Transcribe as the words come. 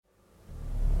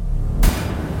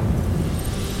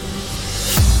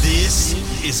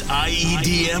is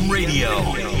iEDM Radio.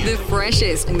 The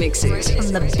freshest mixes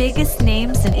from the biggest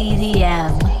names in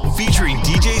EDM. Featuring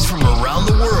DJs from around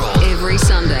the world. Every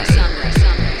Sunday.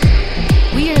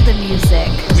 We are the music.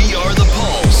 We are the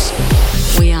pulse.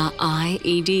 We are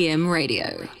iEDM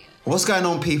Radio. What's going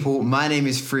on, people? My name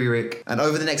is Freerick, and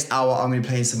over the next hour I'm going to be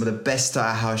playing some of the best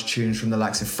starter house tunes from the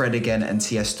likes of Fred Again and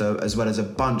Tiesto, as well as a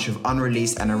bunch of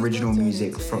unreleased and original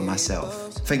music from myself.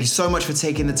 Thank you so much for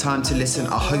taking the time to listen.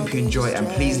 I hope you enjoy, and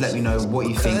please let me know what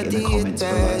you think in the comments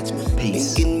below.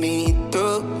 Peace.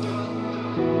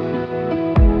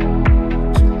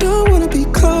 Don't wanna be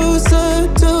closer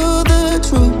to the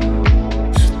truth.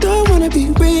 Don't wanna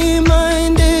be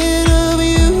reminded of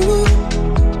you.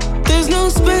 There's no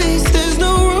space, there's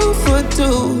no room for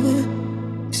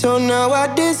two. So now I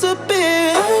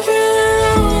disappear. I'm feeling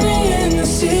lonely in the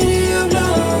city of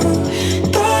love.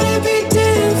 Thought it'd be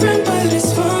different, but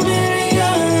it's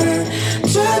familiar.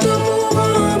 Tried to move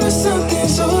on, but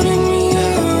something's holding me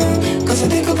up. Cause I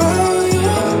think about you.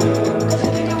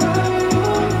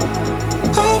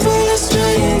 I feel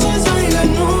strange as I got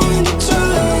no one to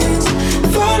trust.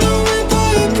 Following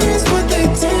footprints, but they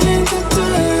turn into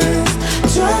dust.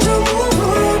 Try to move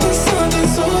on, but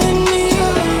something's holding me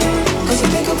up. Cause I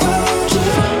think about you.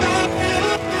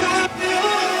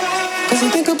 Cause I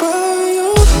think about you.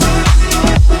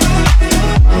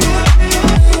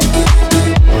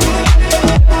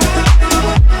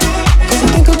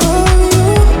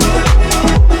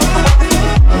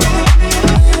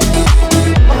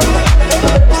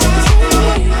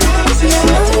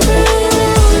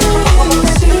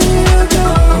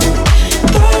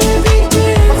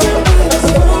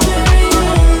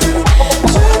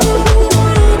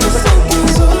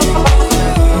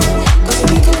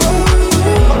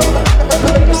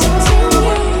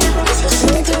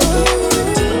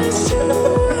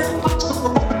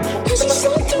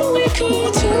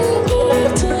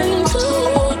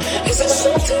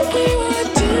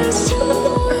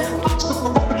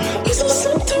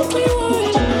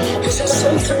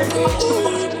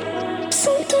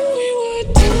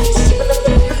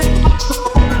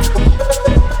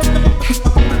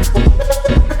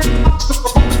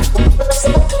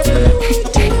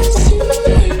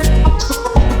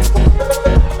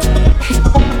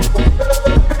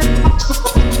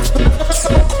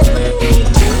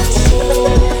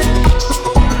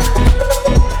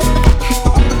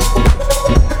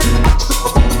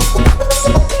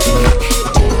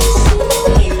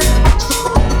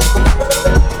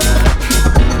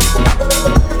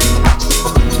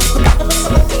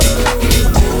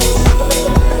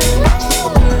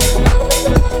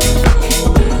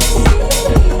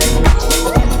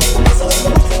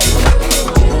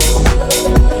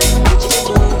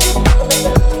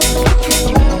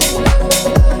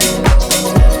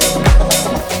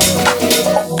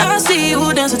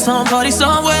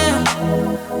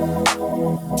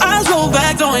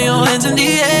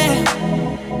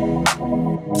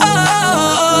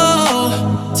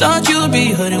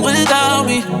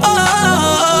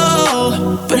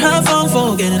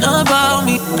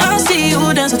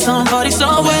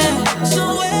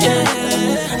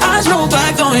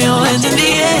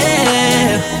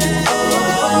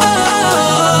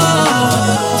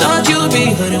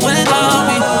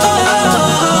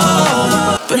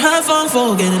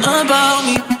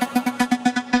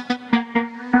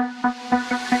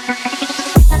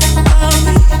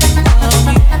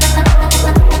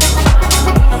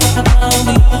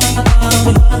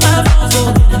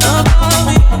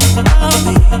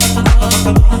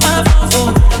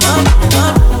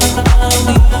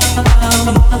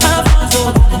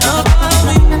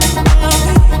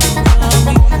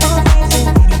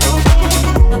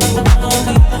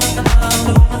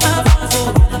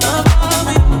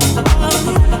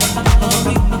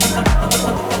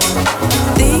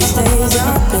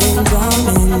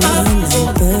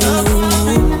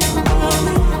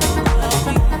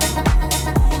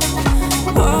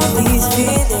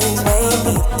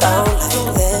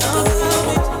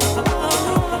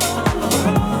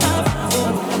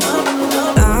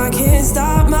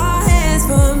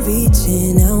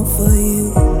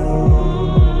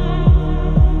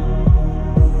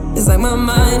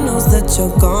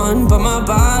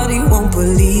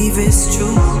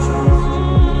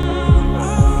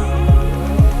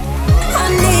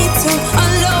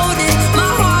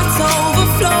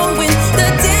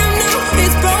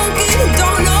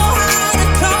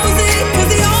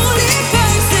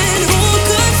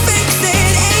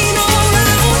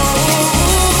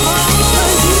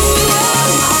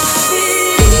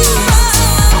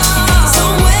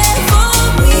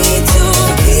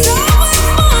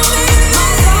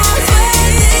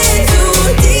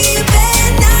 Do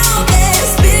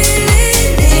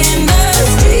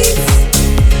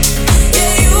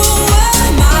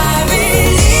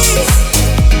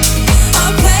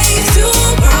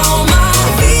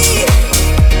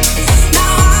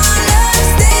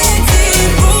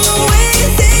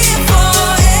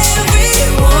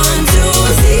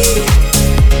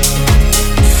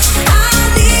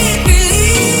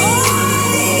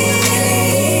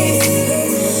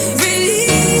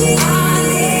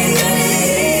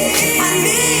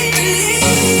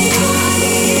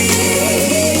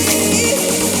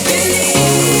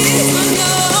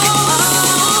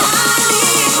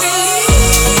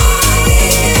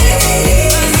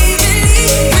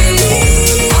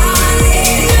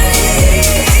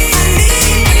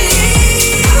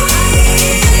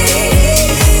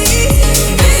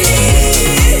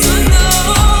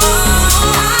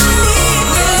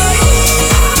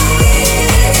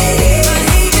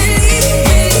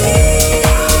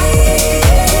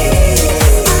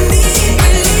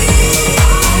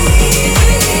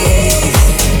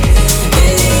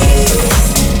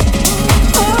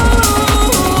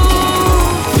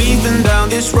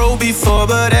this road before,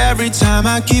 but every time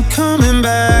I keep coming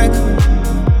back.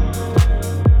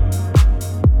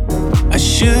 I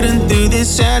shouldn't do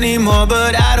this anymore,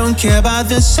 but I don't care about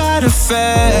the side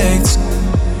effects.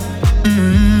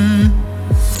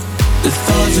 The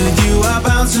thoughts of you are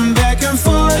bouncing back and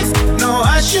forth. No,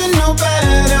 I should know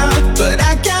better, but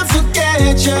I can't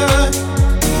forget you.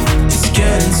 It's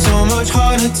getting so much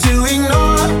harder to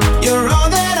ignore. You're all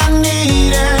that I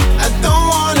need and I don't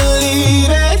wanna leave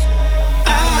it.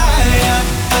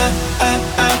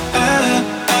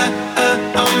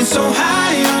 I'm so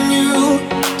high on you,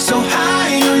 so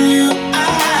high on you.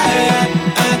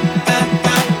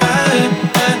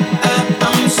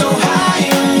 I'm so high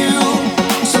on you,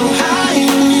 so high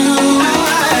on you.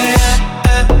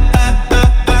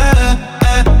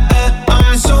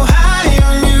 I'm so high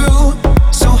on you,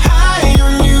 so high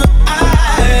on you.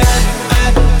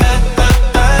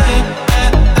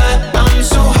 I'm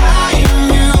so high on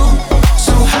you,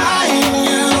 so high on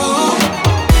you.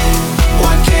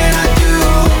 What can I do?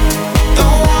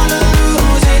 Don't wanna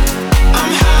lose it.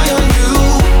 I'm high on you.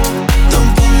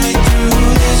 Don't put me through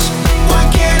this. What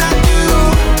can I do?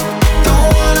 Don't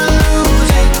wanna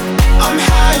lose it. I'm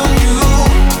high on you.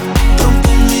 Don't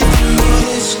put me through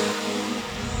this.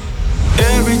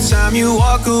 Every time you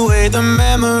walk away, the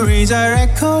memories are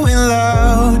echoing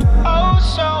loud. Oh,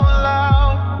 so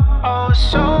loud. Oh,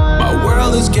 so loud. My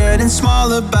world is getting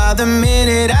smaller by the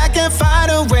minute. I can't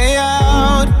find a way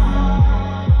out.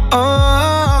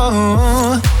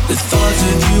 Oh, the thoughts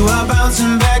of you are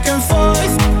bouncing back and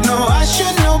forth. No, I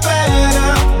should know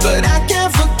better, but I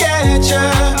can't forget you.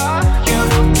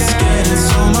 It's getting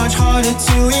so much harder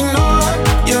to ignore.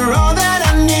 You're all that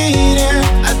I need and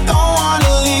I don't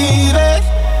wanna leave it.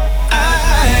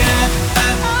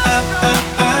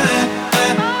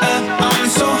 I'm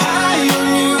so high on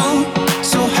you,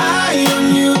 so high on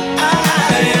you.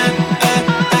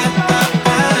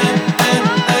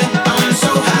 I'm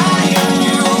so high on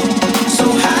you, so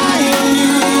high on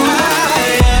you.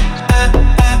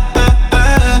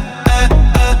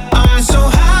 I'm so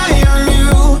high on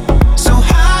you, so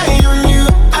high on you.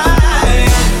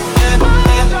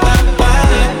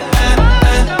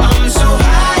 I'm so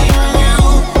high on you,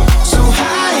 so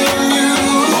high on you.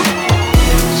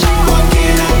 What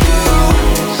can I do?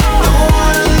 Don't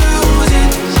wanna lose it.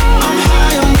 I'm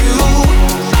high on you.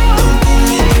 Don't put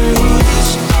me through this.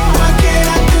 What can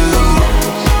I do?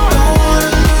 Don't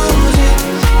wanna lose it.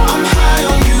 I'm high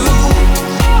on you.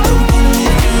 Don't put me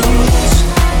through this.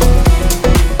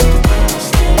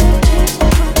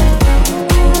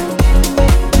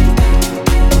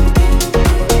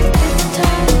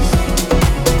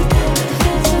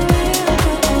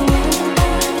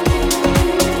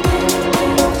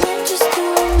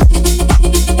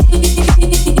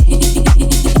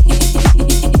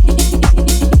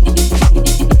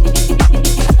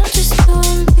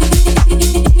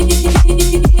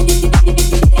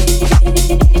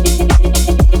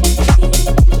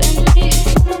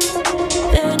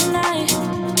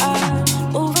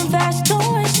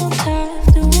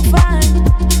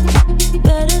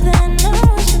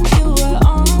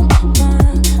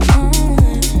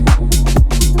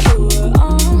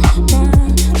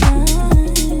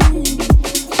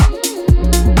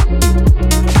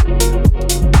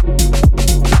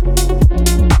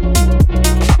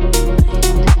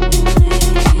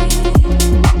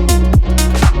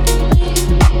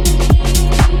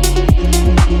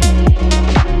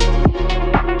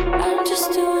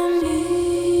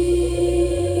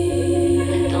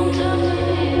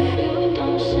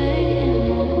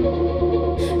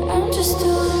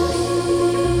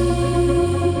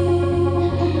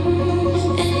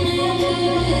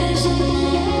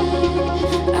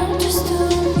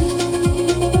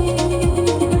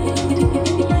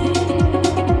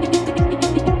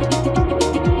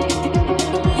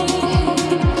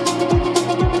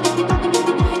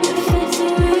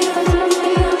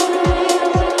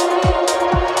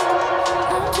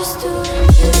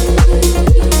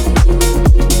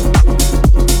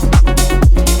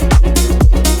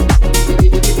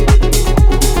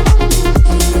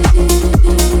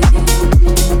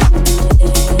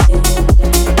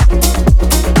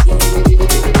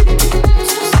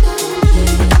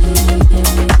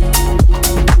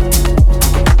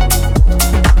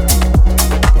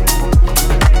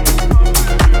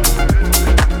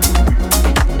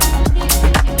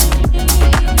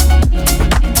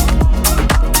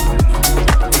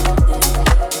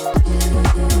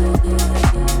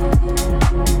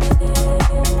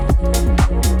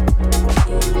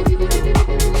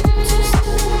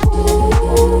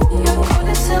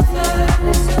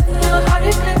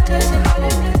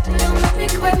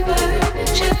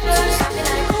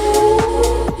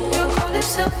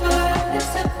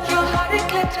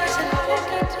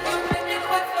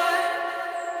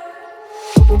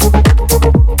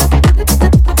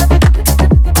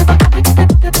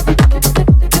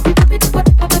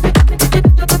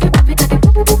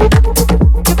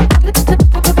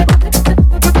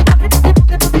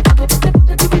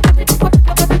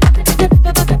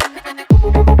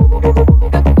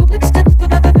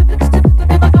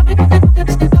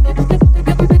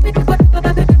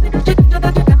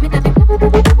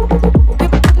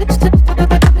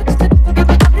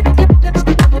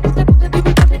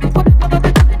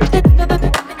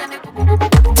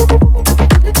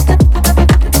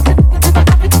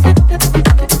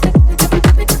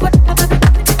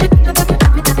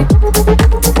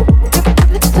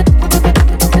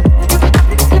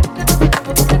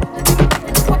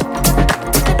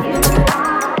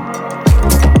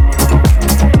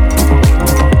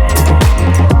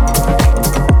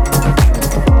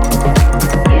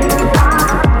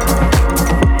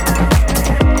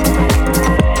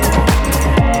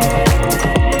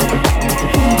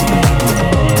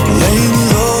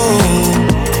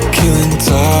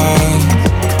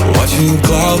 watching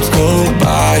clouds go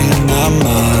by in my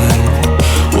mind.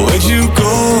 Where'd you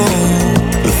go?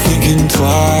 Thinking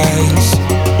twice.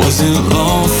 Wasn't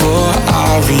long for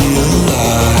I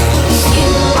realized.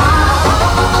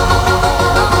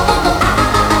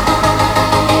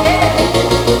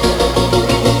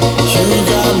 You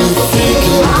got me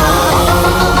thinking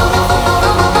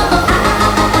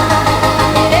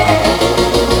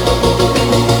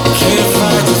can't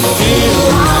fight the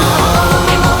feeling now.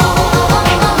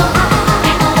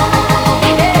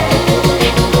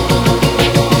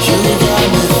 You got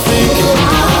me thinking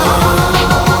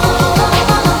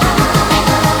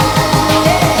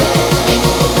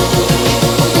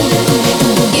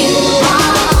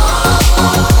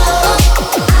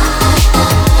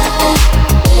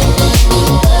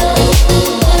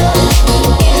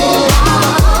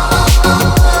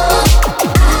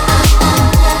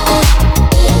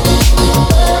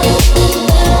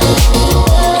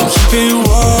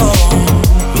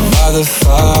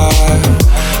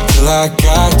I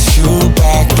got you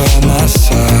back by my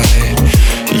side.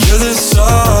 You're the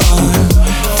sun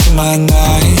to my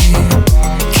night.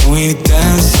 Can we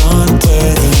dance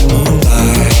under the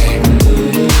moonlight?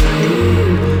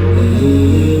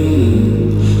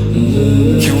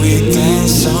 Can we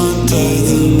dance under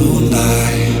the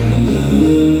moonlight?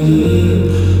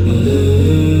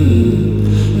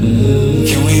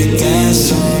 Can we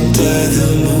dance under the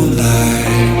moonlight?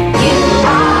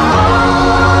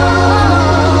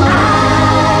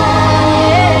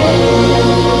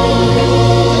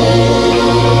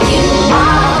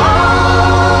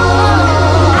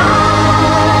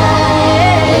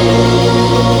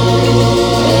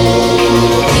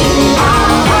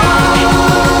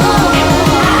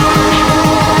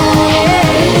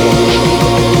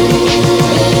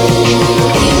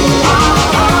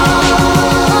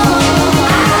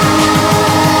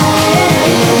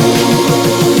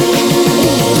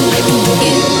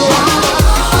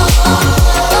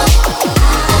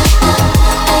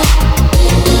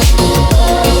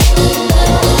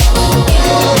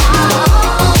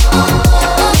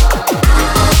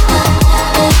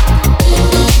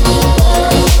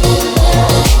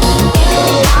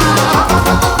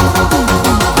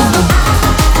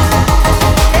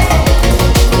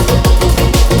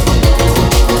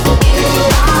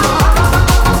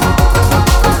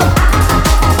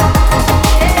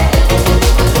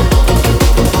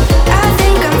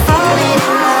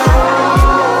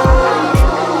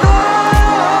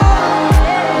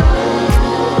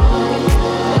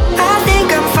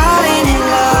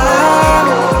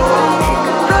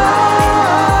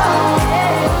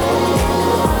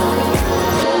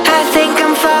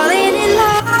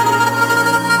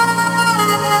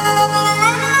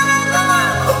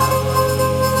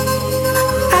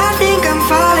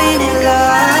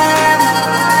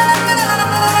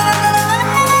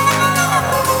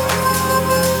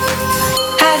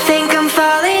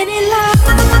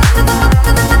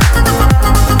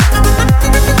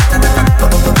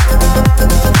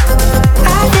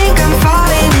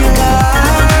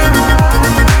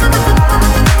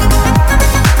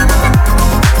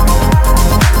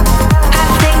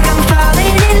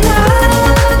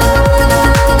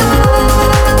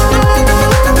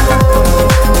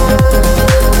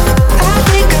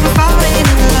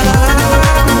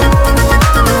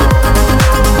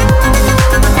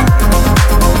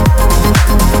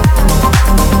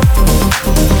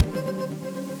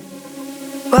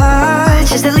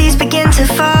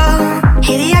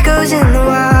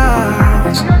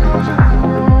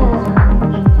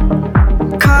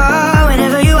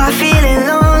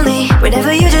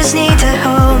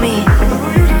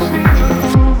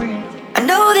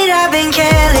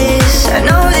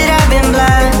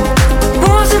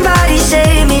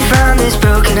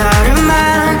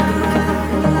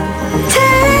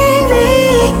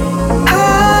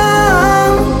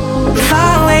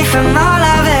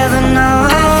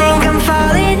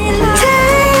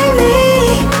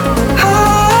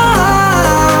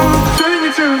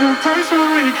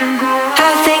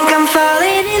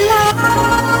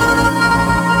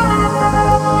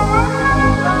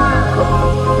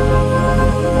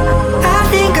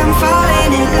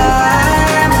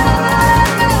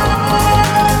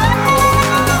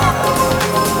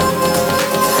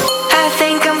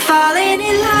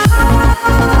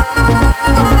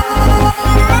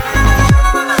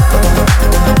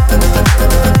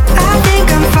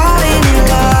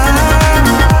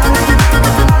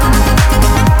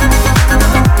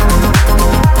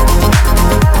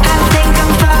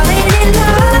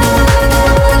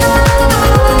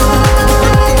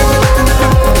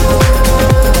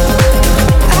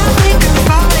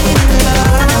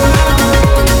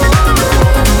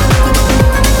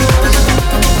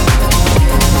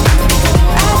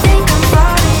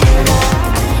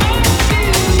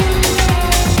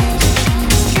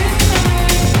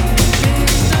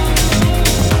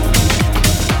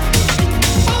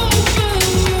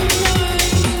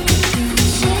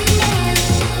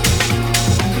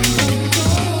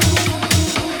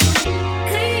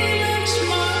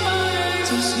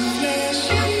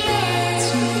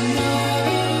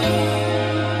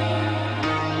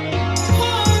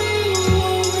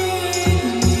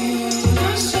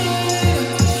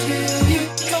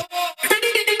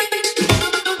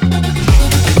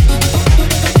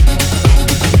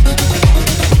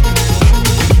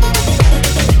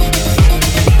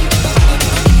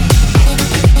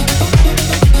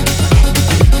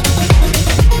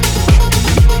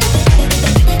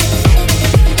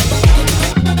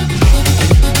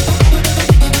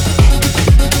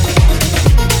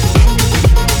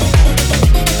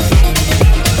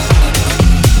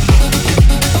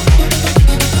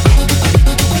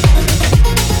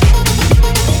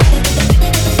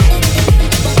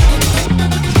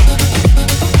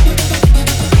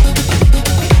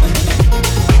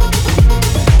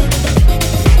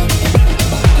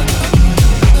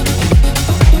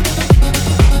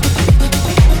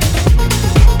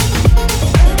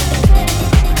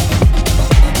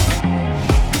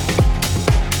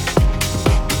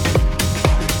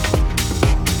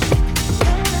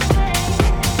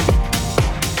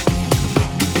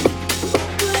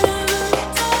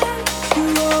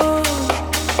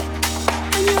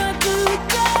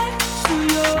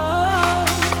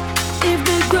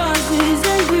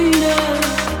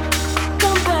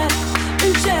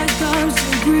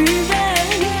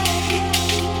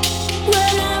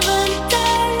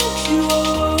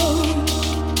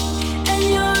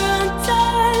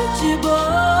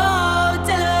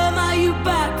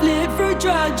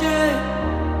 project.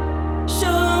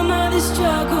 Show 'em how the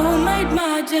struggle made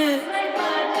magic.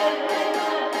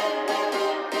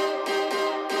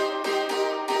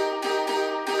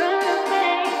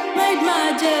 Made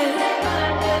magic.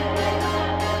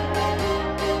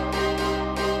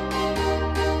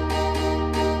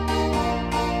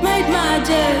 Made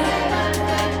magic.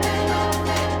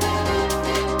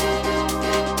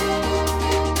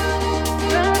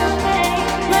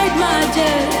 Made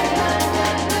magic.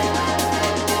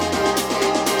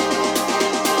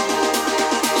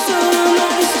 So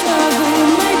much struggle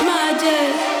made magic.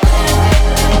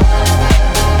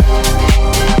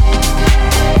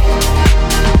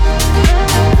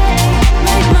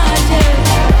 Made magic.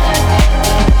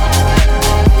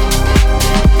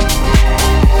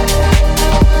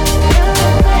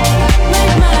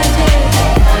 Made magic.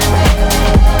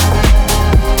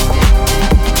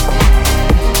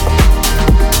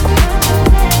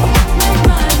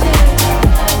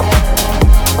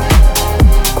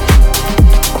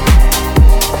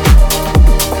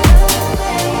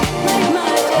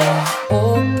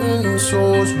 Open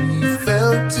source, we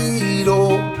felt it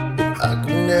all. But I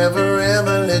could never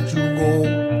ever let you go.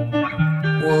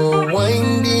 We're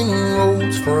winding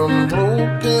roads from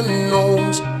broken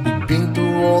homes. We've been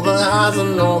through all the highs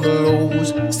and all the lows.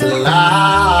 Still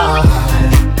I,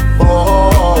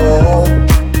 oh,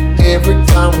 every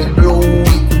time we blow,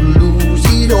 we could lose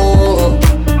it all.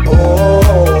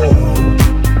 Oh,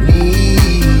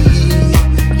 need,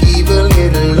 give a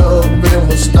little love and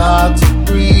we'll start to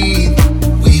breathe.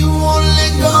 We won't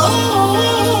let go.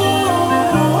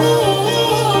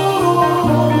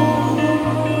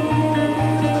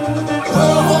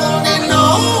 We're holding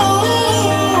on.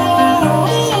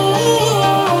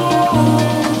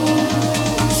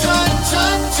 Try,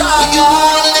 try, try. We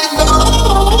won't let go.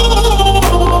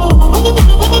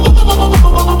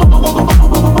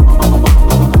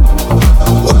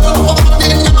 We're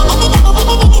holding on.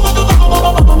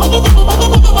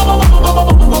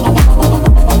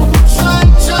 Try,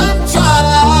 try,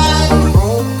 try.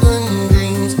 Broken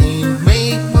dreams ain't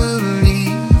make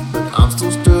believe, but I'm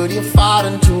still sturdy,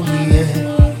 fighting to the end.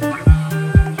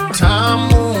 Time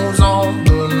moves on,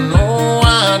 but no, I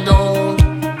don't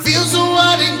feel so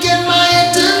hard to get my head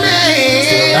to me.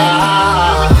 Still I,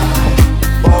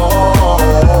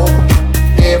 oh,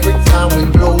 every time we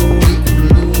blow, we could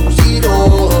lose it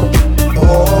all.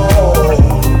 Oh,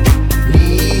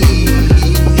 need,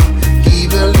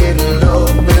 give a little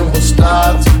love and we'll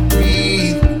start to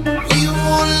breathe. We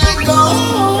won't let go.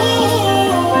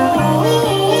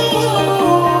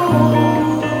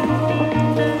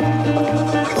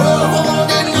 We're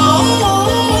holding on.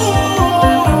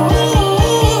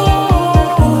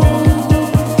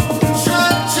 Try,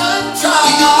 try, try.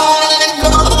 We won't let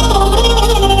go.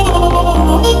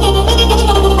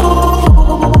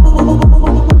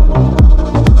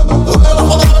 We're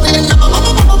holding on.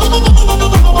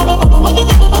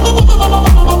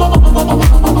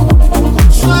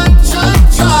 Try, try,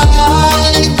 try.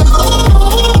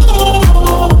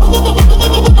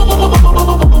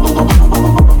 Let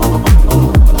go.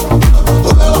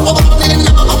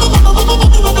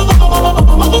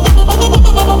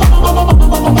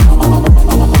 We're holding on.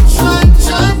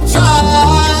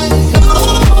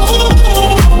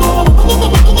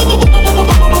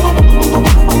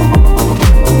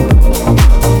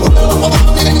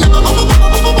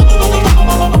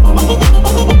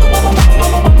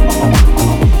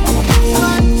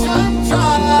 try,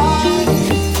 try.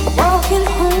 Walking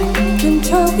home and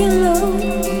talking low.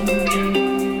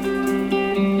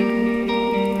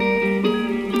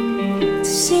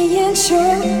 Seeing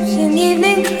shows in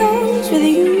evening clothes with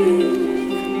you.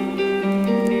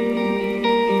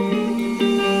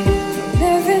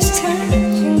 Nervous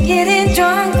times and getting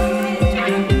drunk.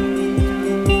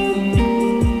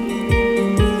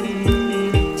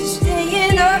 Just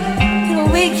staying up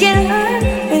and waking up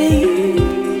with you.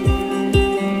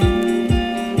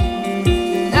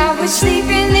 Now we're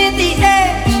sleeping at the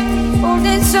edge,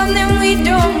 holding something we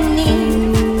don't need.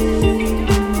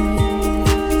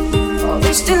 All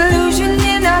this delusion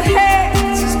in our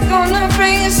heads is gonna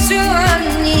bring us to our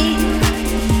knees.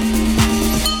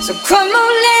 So come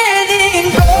on, let it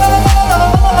go.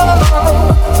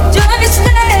 Just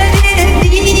let it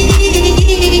be.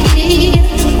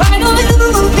 Why don't you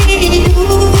be you?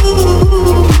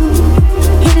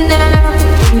 And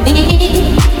now me.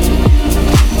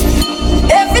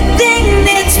 Everything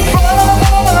that's wrong,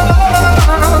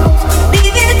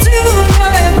 leave it to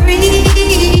my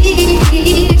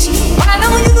breeze. Why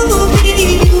don't you be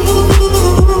you?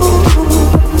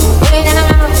 And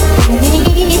I'm me.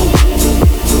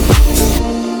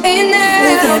 And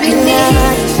I'm me.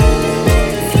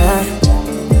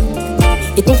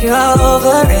 You think you're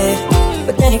over it,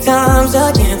 but then it comes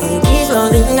again on these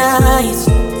lonely nights.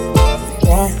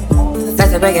 Yeah,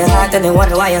 first they break your heart, then they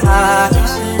wonder why your heart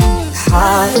is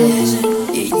heartless.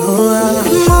 The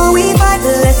more we fight,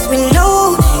 the less we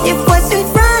know if what's in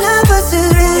front of us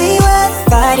is really worth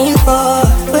fighting for.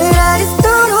 But I just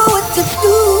don't know what to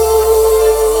do.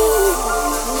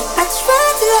 I try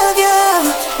to love you,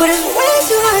 but it's way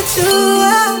too hard to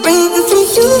bring it from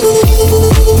you.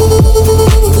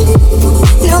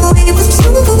 No, it was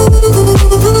true.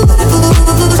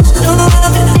 No,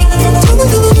 I'm addicted to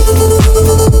you.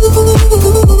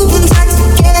 Try to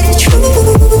get it true.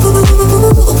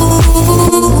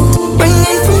 Bring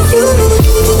it from you.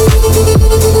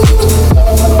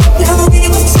 No, it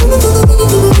was true.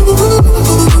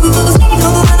 No,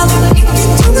 I'm addicted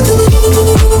to you.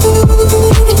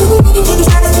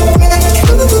 Try to get it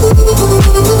true.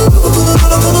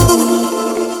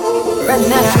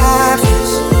 Running out of options.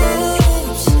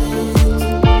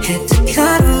 Had to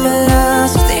cut my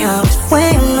loss, they always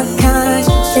weigh on my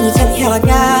conscience. Can you tell me how I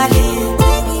got here?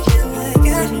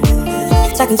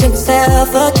 So I can take myself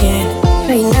again.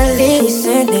 No, you're not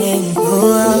listening. The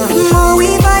more we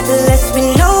fight, the less we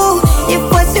know if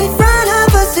what's in front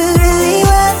of us is really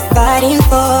worth fighting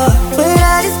for. But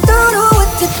I just don't know what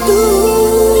to do.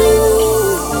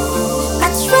 I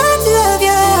try to love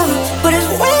you, but it's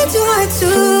way too hard to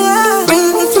bring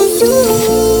me from you.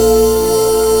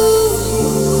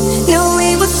 No,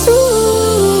 it was true.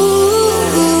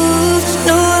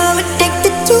 No, I'm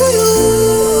addicted to you.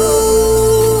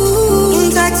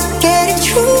 Try to get it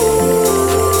true.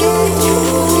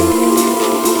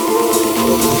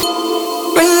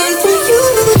 Bring it from you.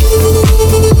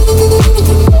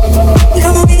 No,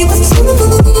 it was true.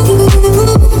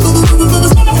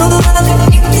 No, I'm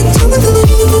addicted to you.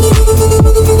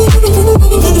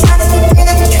 Try to get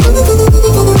it true.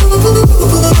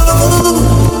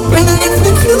 Bring it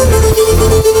from you.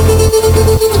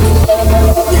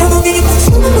 No, it was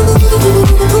true.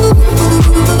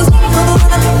 No,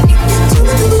 I'm addicted to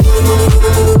you.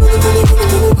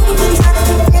 Try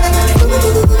to get it true.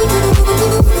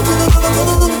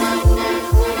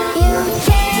 You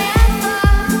care for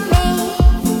me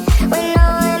when no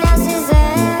one else is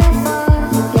there for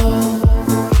me.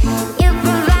 You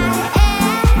provide air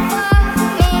for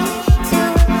me to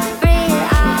breathe.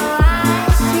 I'll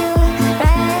watch you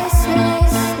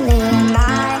restlessly.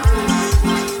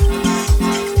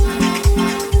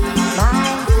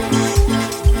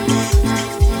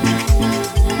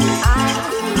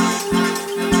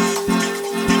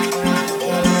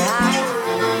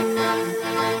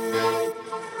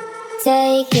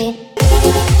 Take it.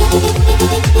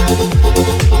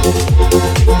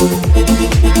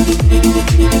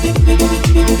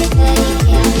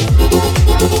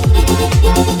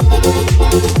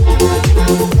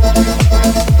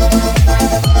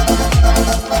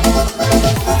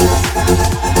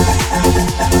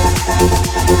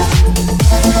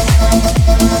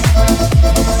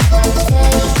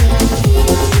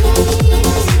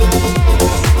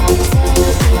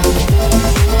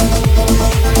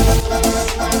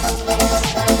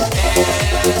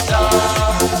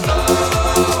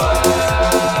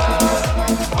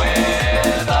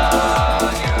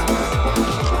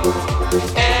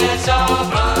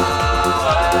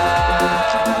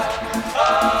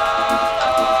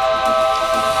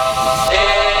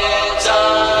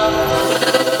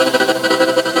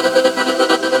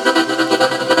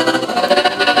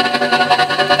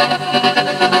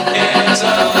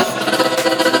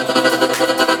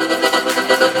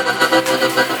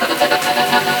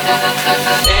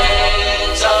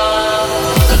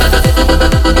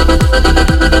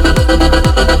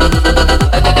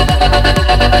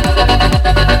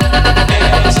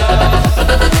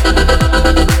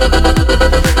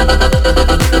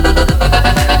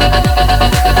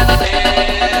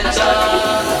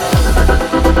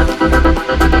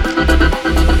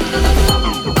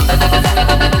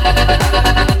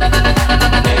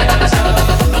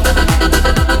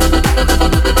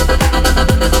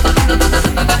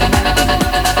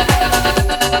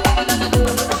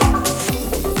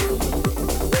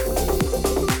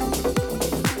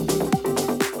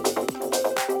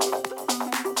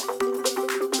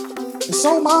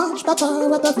 So much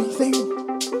better at everything.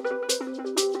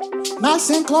 Nice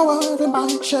and clover in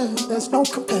my chair, there's no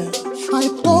compare. I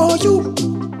adore you.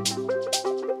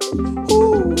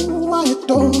 Ooh, I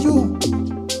adore you.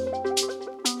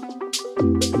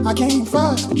 I came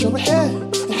first, but you're ahead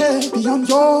beyond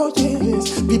your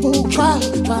years. People try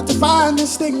to find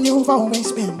this thing you've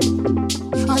always been.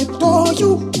 I adore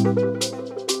you.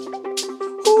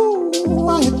 Ooh,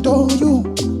 I adore you.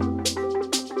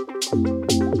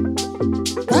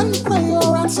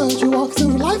 answered, you walk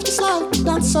through life just like a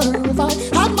dancer. If I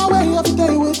had my way, every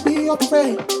day would be a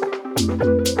parade.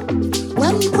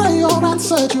 When you pray, you're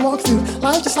answered, you walk through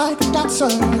life just like a dancer.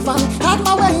 If I had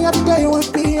my way, every day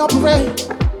would be a parade.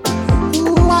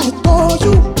 Ooh, I adore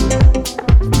you.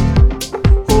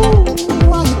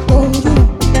 Ooh, I adore you.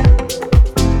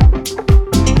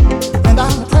 And I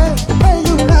pray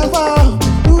you never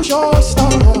lose your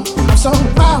star. I'm so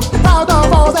proud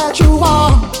of all that you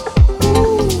are.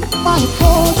 Ooh, I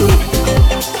adore you.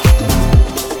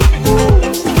 Ooh,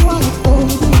 I adore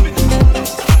you.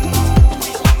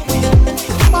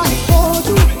 I adore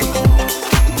you.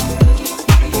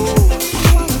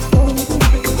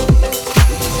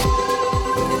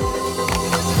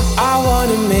 I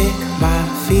wanna make my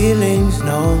feelings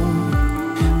known.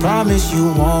 Promise you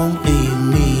won't leave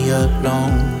me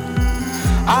alone.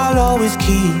 I'll always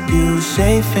keep you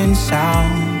safe and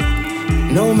sound,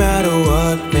 no matter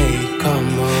what may come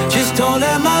around. Just don't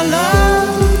let my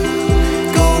love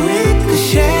go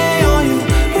ricochet on you,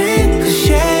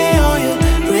 ricochet on you,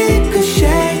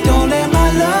 ricochet. Don't let my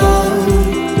love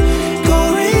go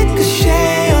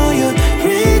ricochet on you,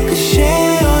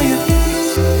 ricochet on you.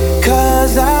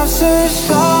 'Cause I've searched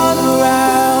all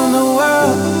around the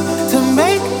world to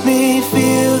make me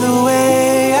feel the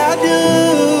way I do.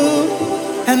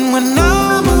 And when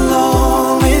I'm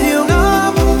alone with you,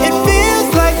 it feels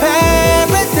like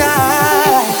paradise,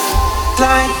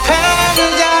 like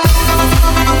paradise.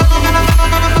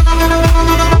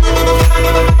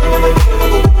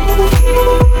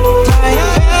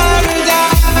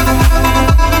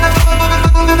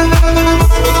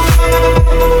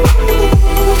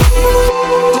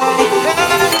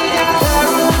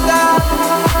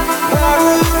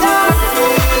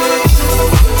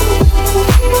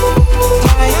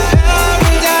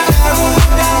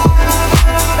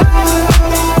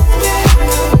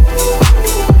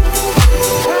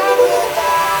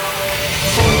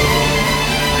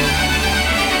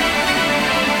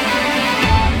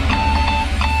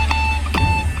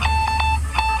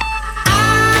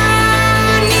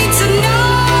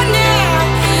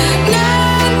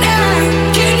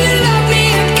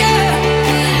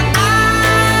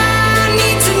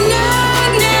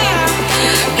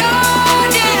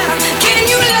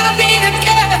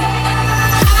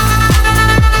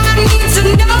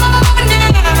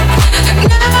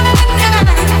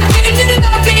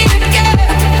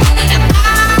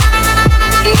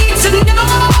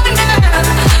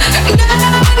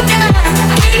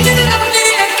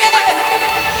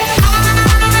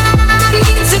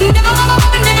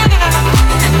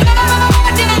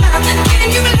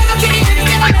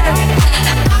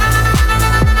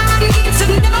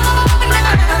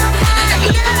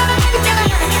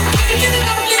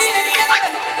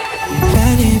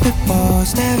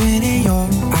 Staring in your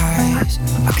eyes,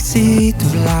 I can see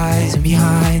through the lies and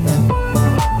behind them.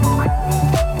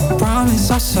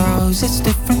 Promise ourselves it's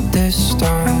different this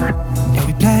time. Yeah,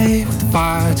 we play with the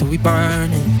fire till we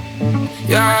burn it.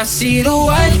 Yeah, I see the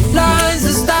white lines,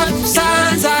 the stop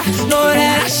signs. I know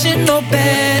that I should know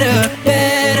better,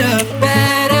 better,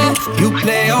 better. You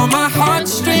play on my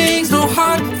heartstrings, no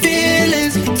hard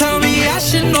feelings. Tell me I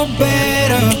should know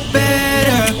better,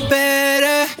 better,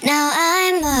 better. Now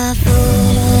I'm a fool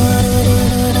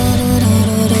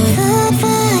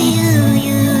for you,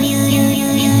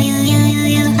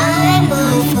 I'm a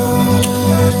fool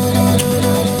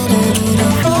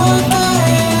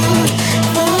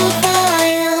for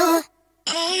you.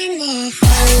 I'm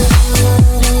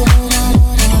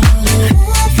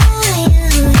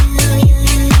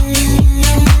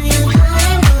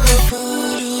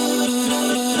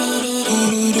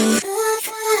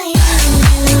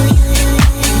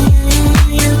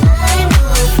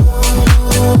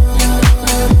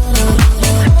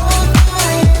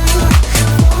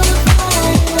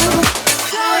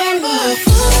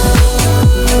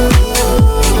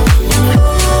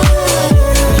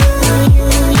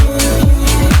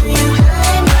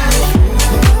a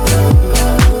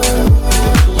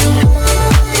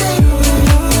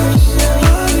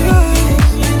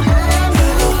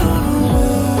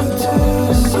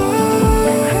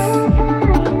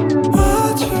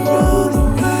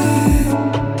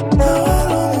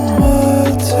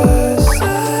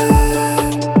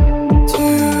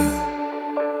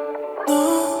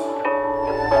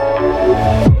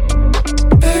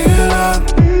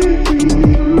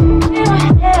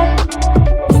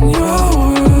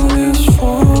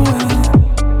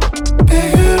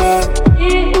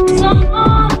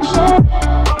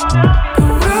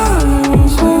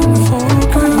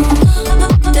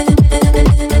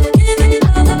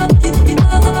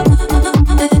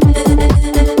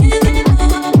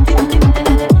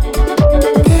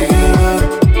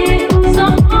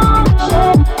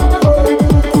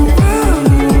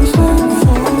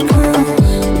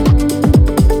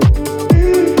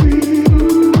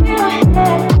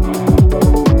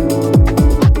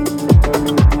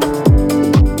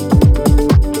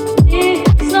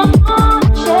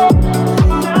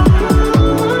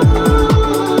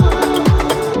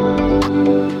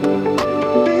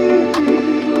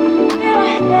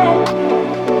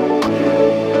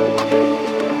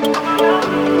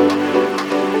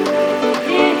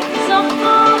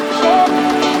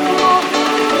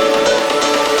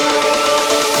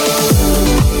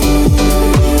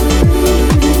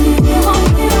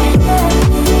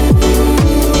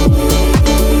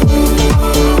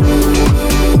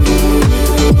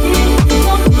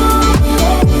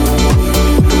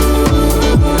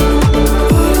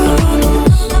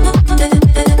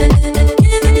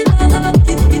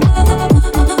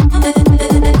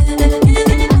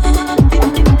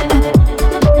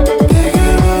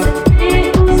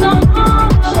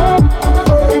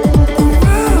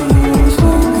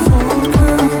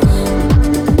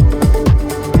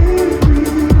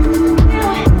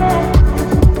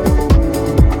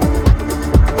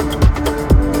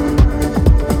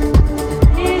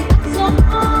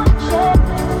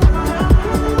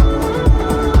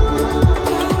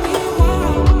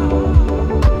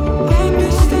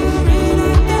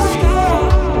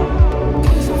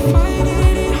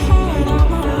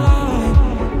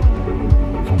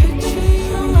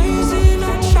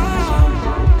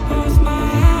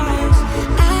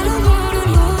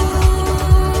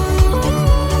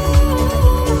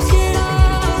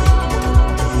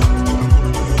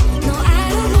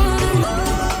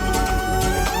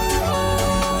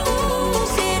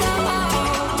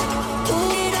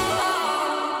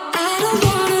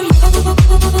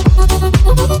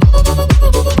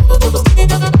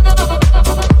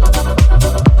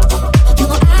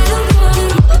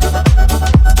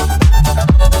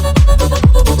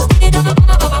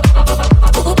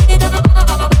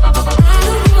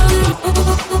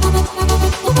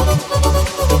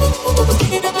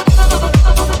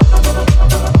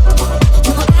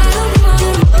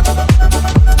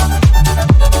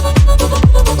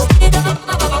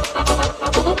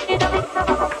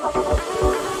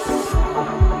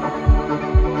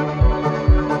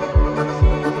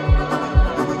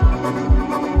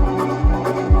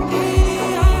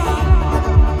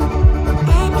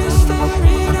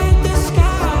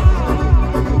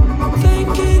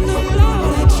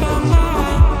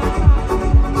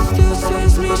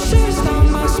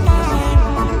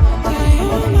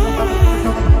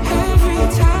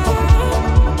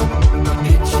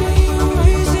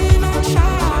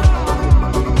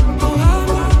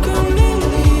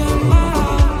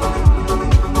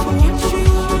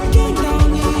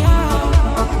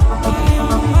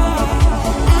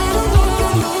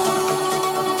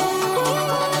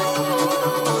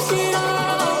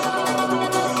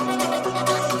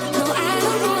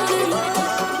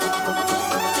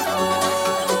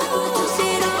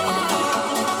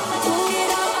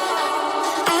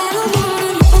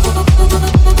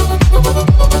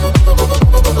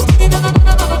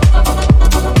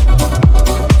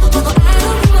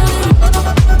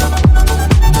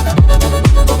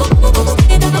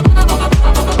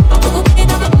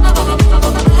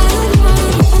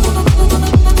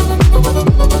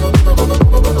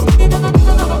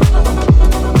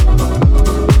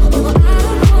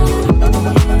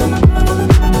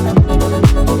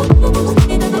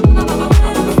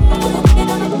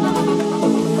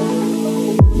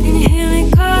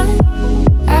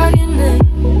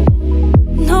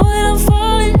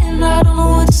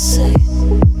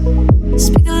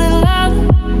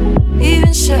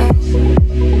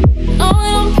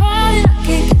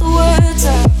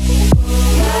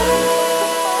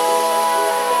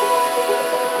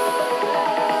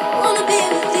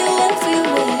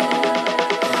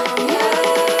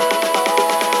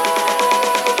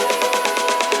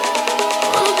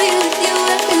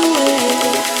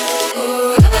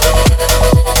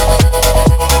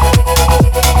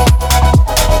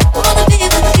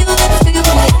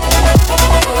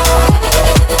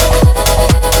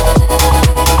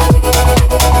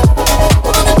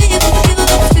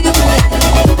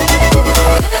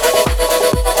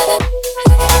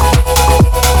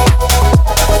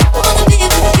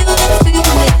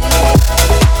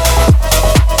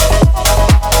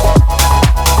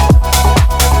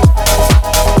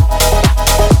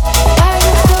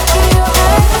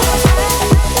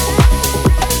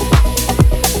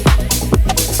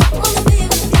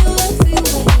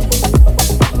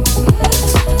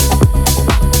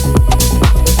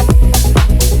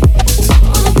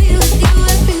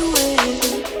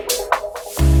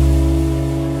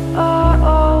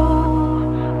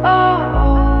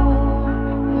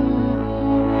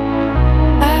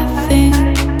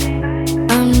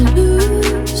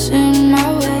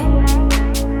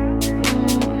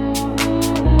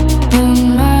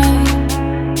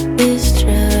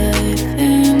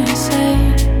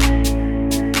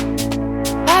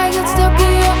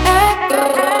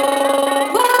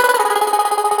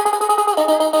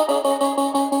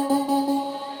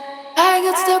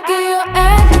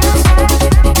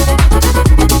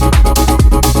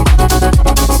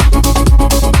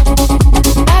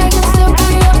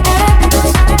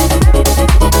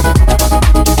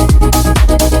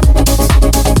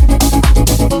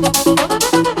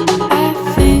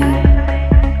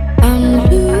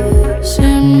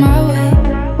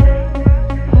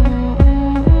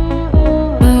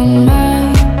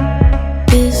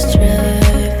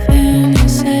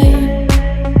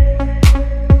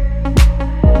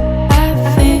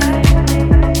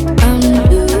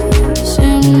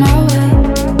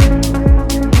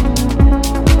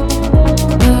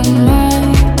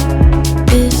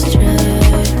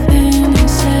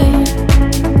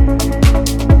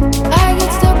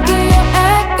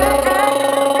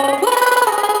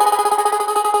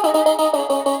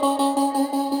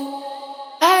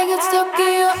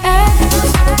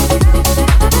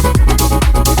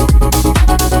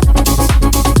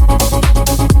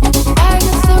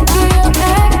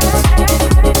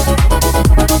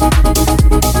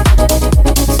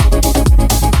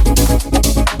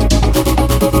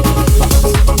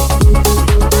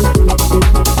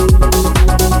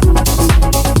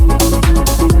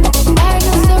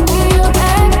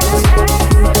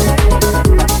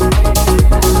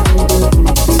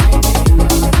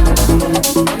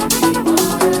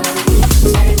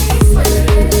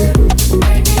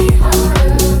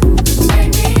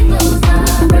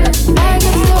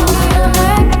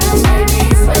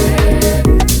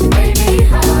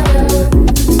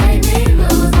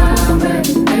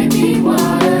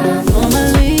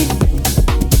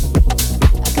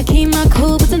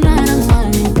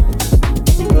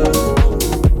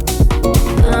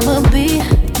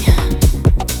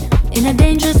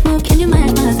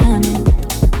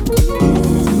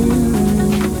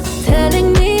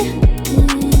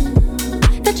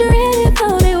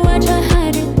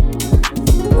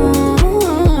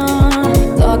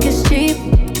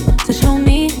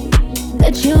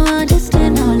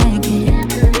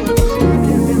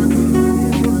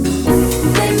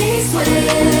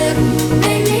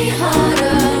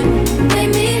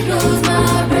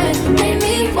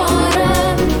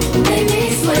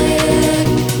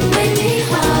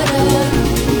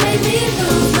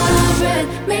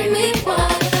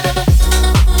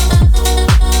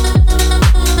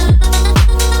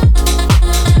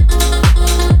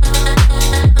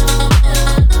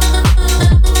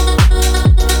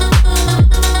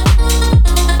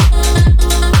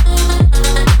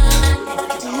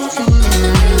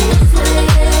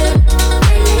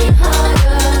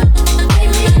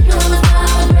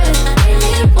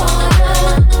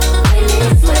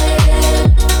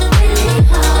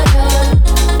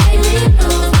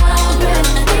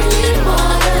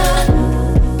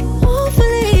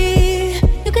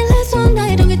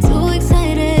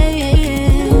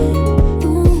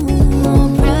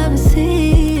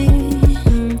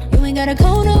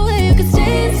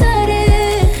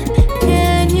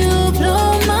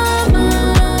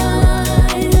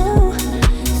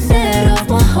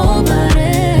whole body.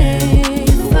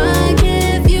 If I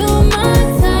give you my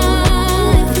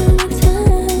time,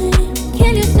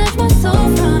 can you snatch my soul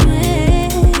from me?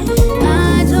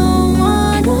 I don't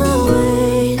wanna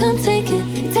wait. Come take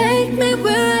it, take me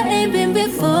where I ain't been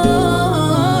before.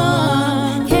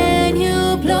 Can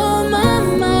you blow my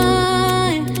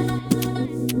mind?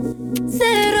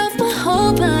 Set off my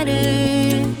whole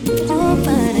body, whole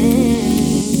body.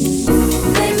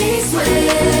 Make me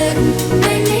sweat,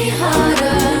 make me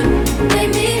harder,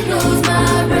 make me lose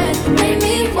my breath, make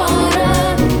me water,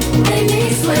 make me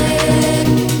sweat,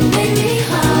 make me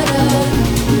harder,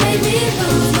 make me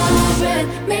lose my breath,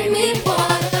 make me water.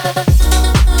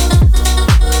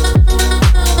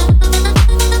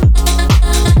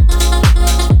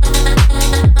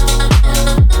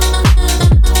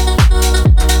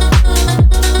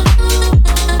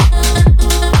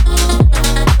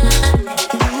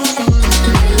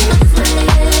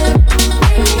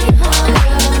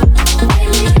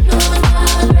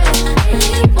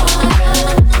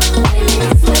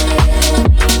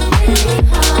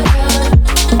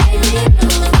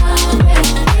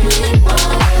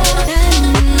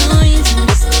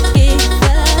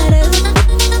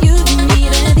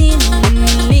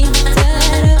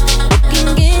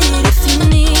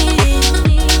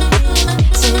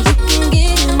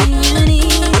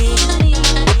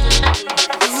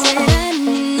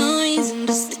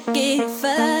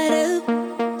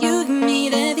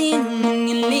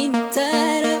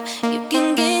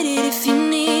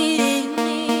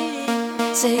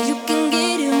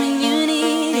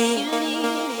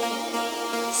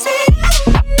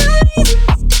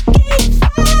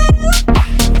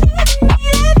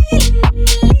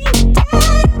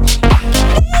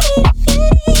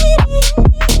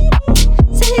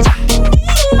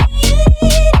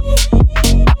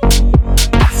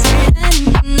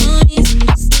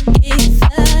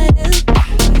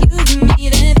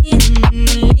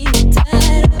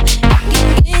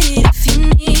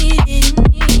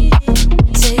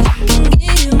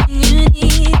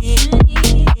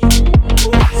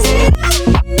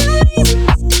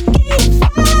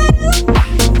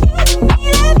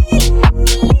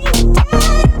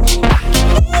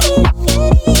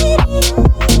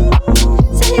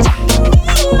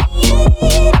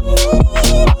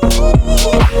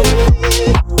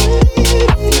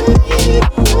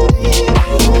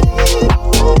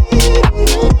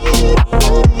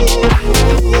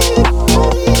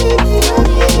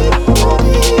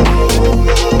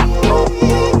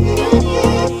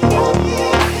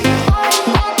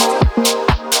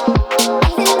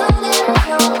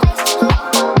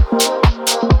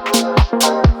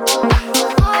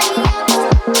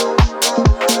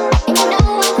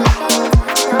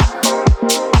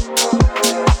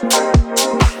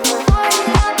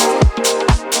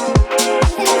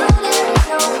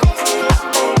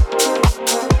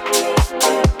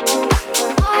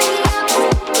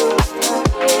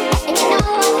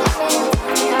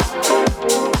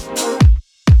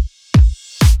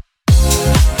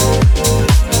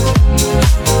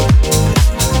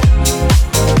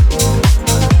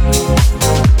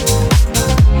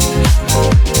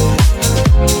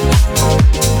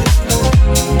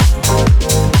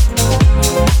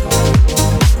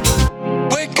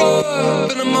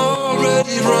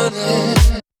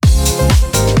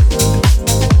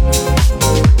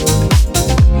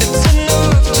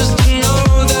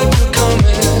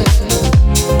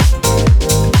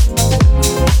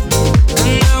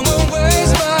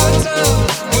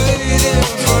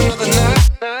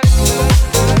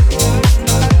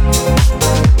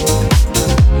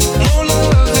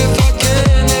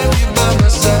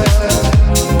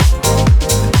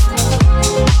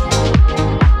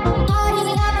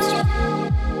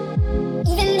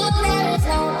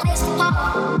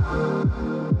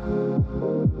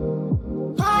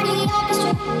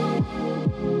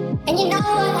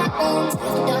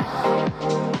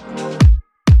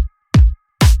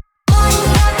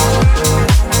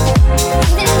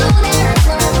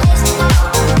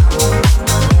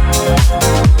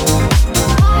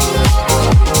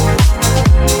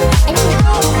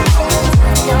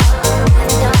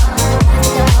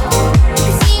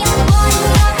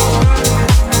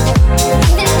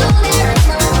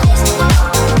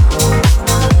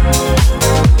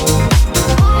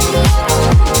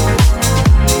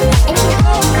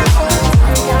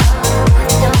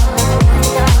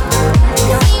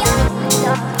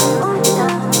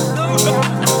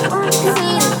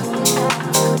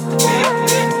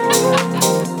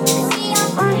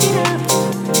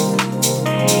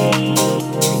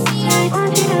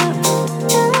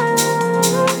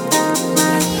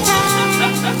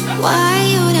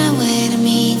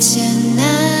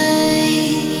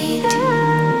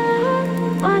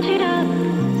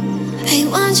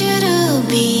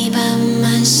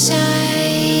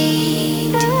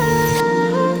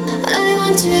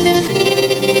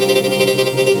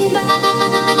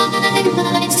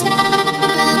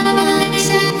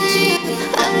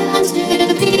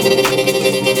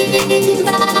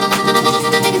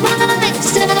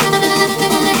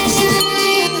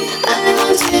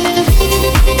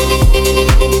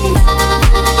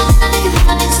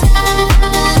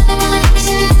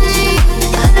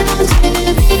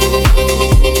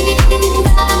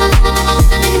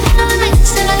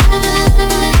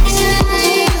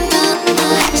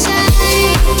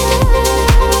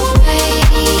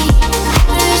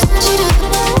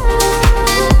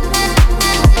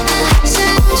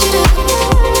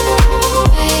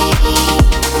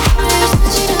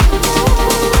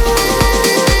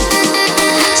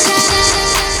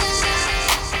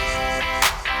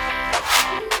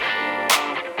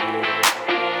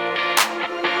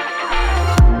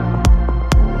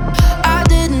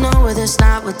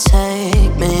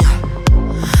 take me.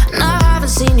 And I haven't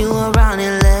seen you around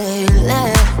here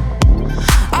lately.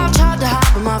 I've tried to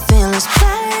hide, but my feelings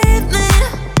played me.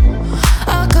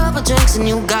 A couple drinks and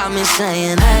you got me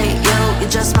saying, hey, yo, you're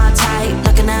just my type.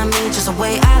 Looking at me just the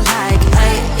way I like.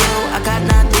 Hey, yo, I got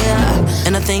an idea,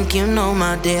 and I think you know,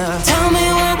 my dear. Tell me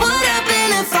what would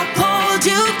happen if I pulled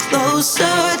you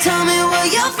closer. Tell me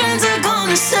what your friends are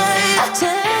gonna say.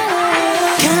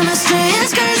 Chemistry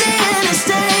is crazy and it's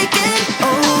taking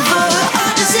over.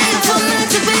 I just see it for meant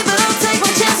to be, but I'll take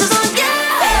my chances on you.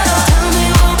 Tell me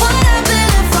what would happen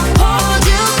if I pulled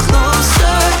you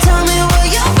closer. Tell me what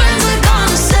your friends are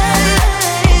gonna say.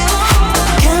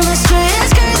 Chemistry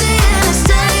is crazy and it's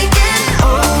taking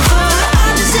over. I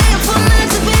just see it for meant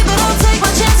to be, but I'll take my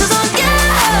chances on you.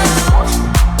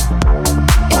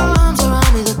 Your arms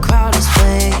around me, the crowd is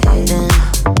fading.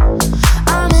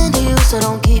 I'm into you, so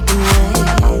don't keep me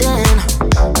waiting.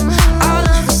 All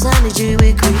of this energy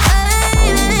we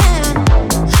creating.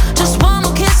 Just one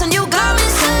more kiss and you got me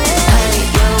saying, hey,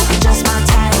 yo, you're just my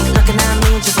type. Looking at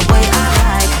me just the way I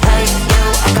like. Hey, yo,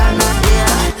 I got an idea,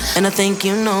 and I think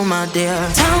you know, my dear.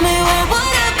 Tell me what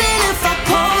would happen if I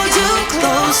pulled you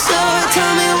closer.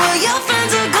 Tell me what your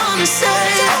friends are gonna say.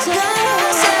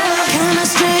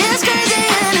 Chemistry is crazy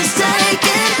and it's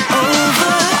taking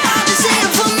over. I just see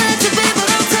it for meant to be, but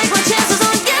I'll take my chances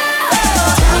on you.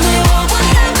 Tell me what would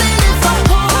happen if I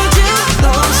pulled you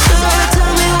closer.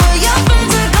 Tell me what your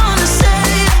friends are gonna say.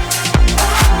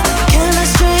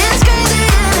 Chemistry is crazy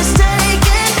and it's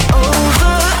taking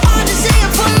over. I just see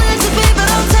it for meant to be, but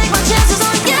I'll take my chances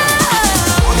on you.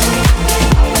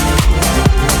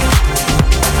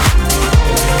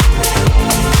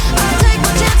 I'll take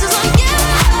my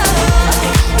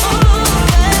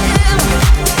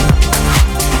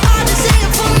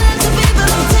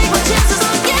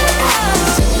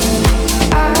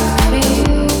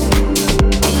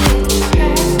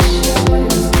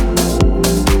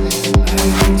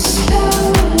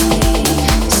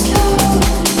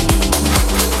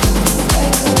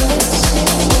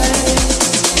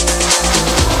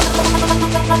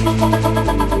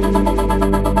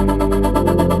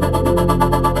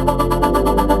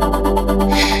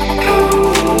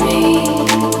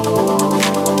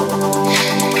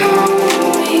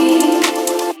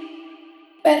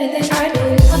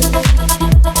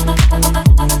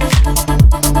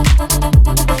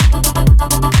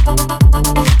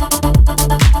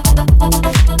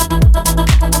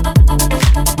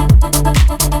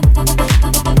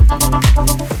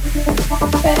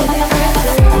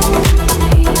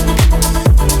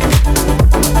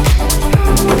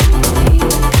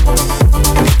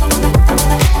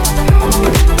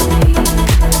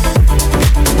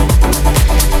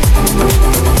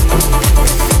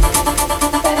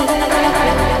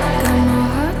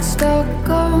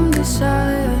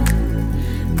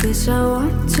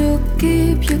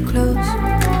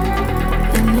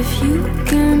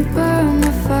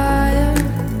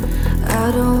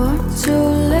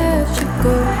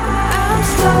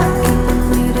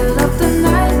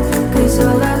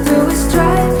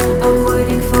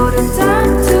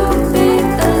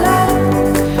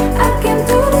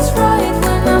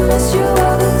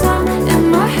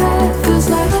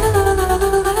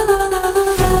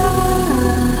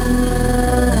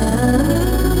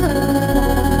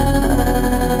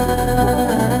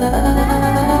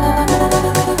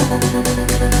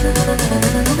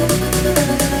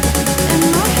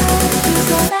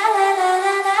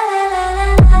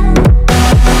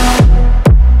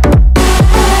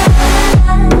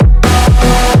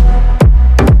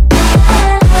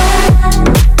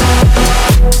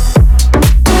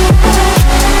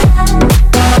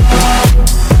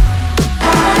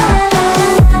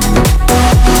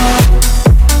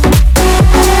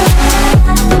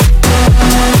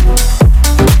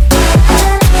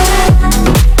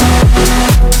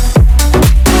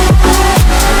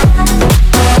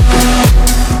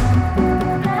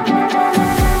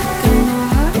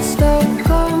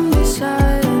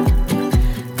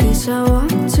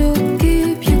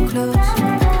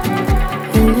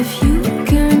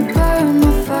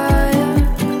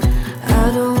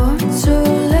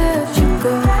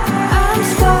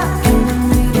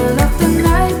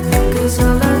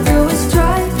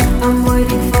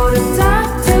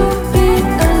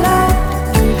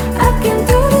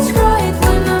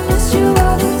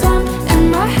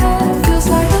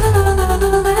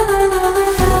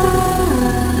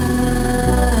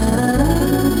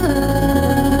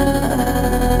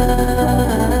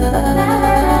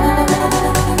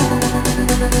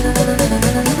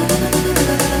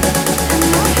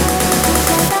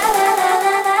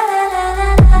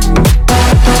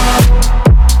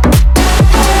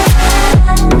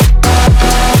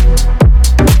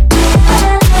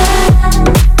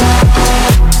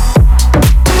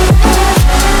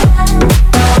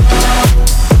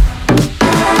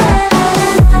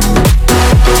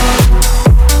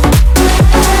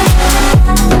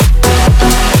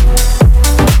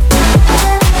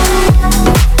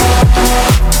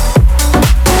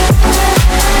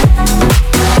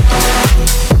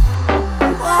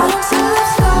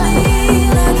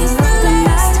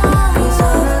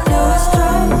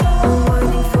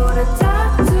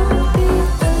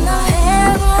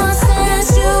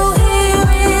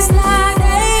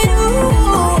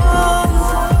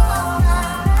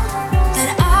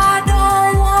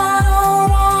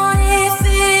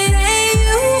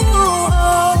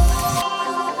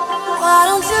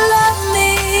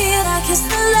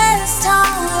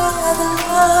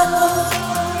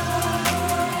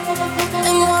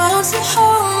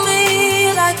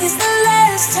it's the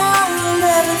last time we'll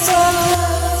ever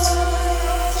touch.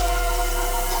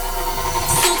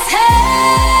 So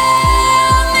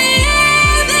tell me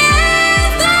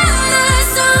if the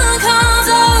sun comes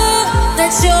up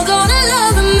that you're gonna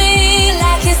love me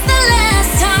like it's the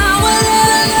last time we'll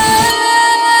ever love.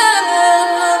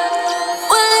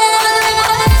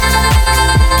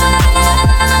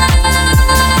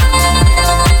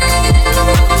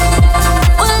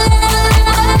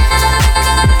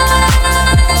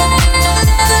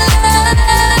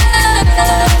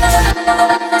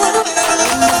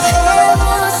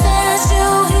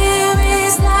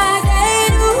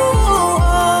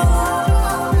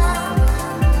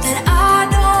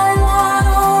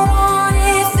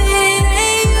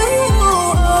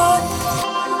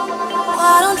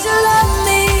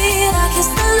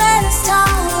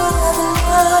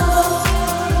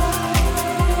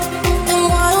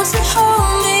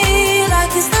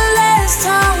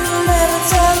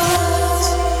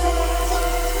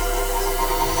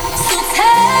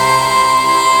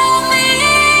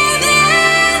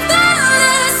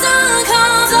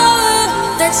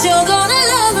 You're gonna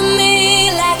love me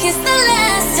like it's the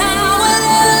last time we'll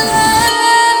ever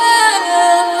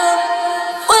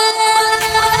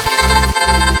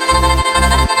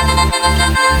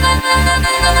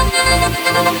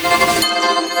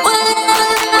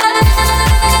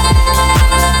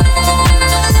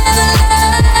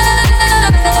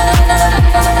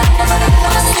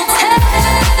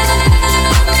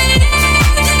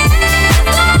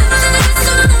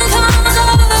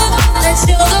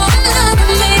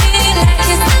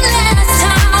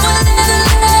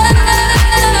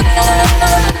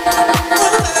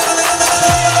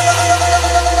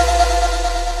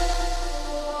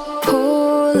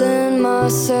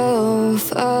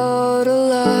myself out of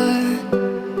line,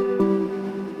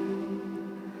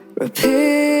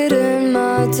 repeating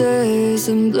my days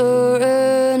and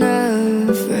blurring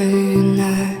every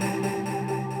night,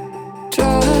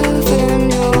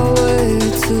 driving your way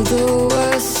to the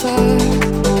west side.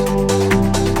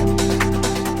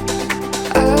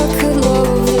 I could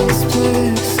love this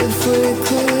place if we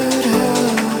could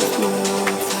have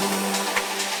more time.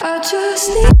 I just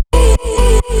need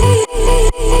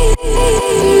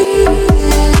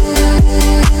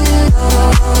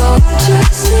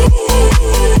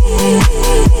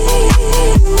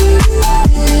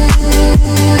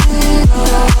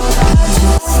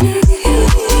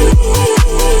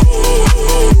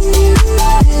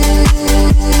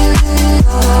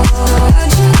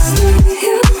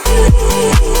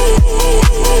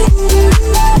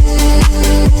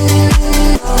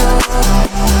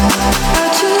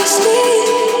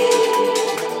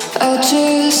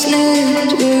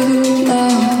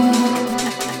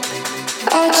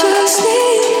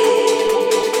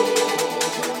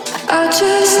I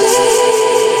just need